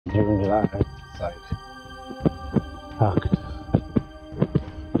June, July. Side. Fuck.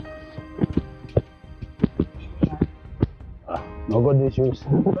 No good these shoes.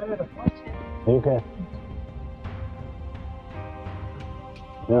 UK.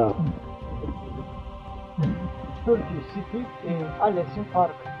 Yeah. Turkiye City Ales'in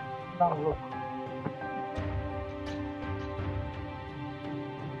farkı. Download.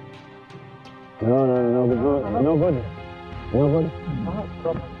 No good. No good.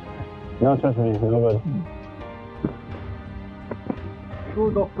 No, trust me, no good.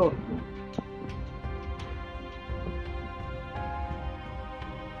 Şu doktor.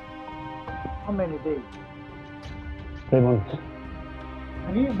 How many days? 3 months.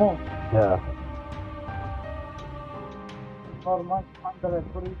 3 months. Yeah. Normal, under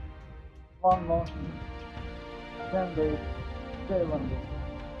 3, 1 month, 10 days, 7 days.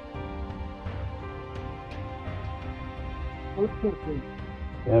 Good Turkey.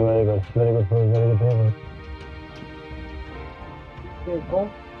 Yeah, very good. Very good food, very good paper. UK cold.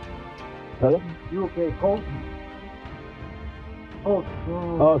 Sorry? UK cold. Cold.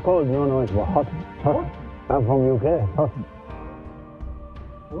 Oh, cold. No, it's hot. Hot. I'm from UK. Hot.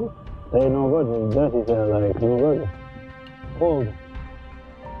 Good. They no good. Dirty, like, no good. Cold.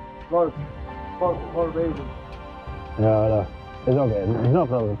 For baby. Yeah, no. It's okay. It's no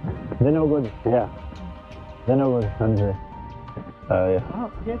problem. They're no good. Yeah. They're no good country. Yeah. Ah,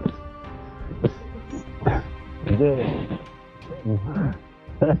 yes.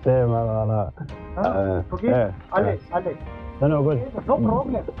 Okay. Yeah. Alex. They're no good. No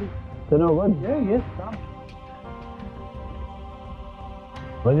problem. They're no good. Yeah, yes, come.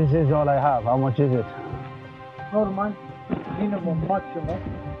 But this is all I have. How much is it? Normal, minimum, maximum.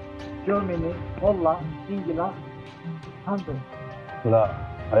 Germany, Holland, England, 100. Look,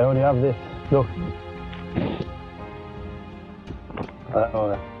 I only have this. Look.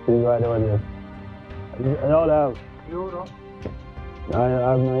 This is right over there. I all have. Euro. I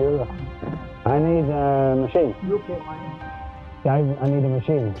have no euro. I need a machine. UK money. I need a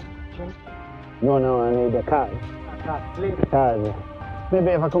machine. Change. No, I need a card. Please. Card.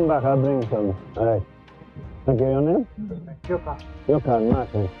 Maybe if I come back, I'll bring some. Alright. Thank you, your name? Yuka. Your card,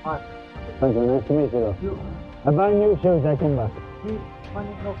 Martin. Mark. Thank you, nice to meet you. You. I buy new shoes, I come back.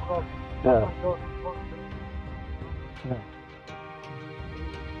 Money, no problem. Yeah.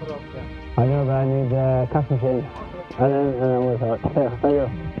 I know, but I need a cash machine. And then we'll talk. Yeah, thank you.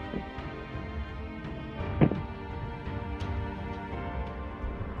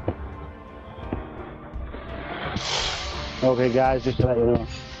 Okay guys, just to let you know,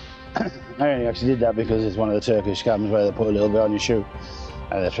 I only actually did that because it's one of the Turkish scams where they put a little bit on your shoe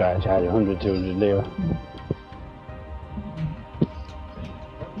and they try to charge you 100, 200 lira.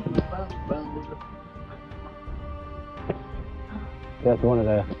 That's one of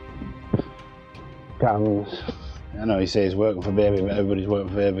the scams. I know he says he's working for baby, but everybody's working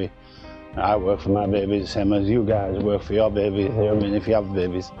for baby. I work for my babies the same as you guys work for your babies, you know what I mean, if you have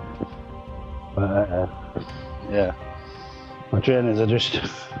babies. But yeah. My trainers are just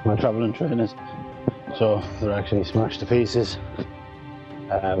my travelling trainers, so they're actually smashed to pieces.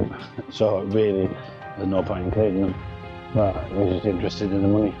 So really, there's no point in cleaning them. But I was just interested in the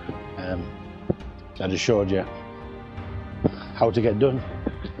money. I just showed you how to get done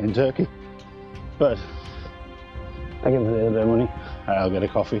in Turkey. But I give them a little bit of money, I'll get a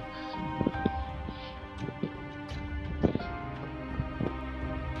coffee.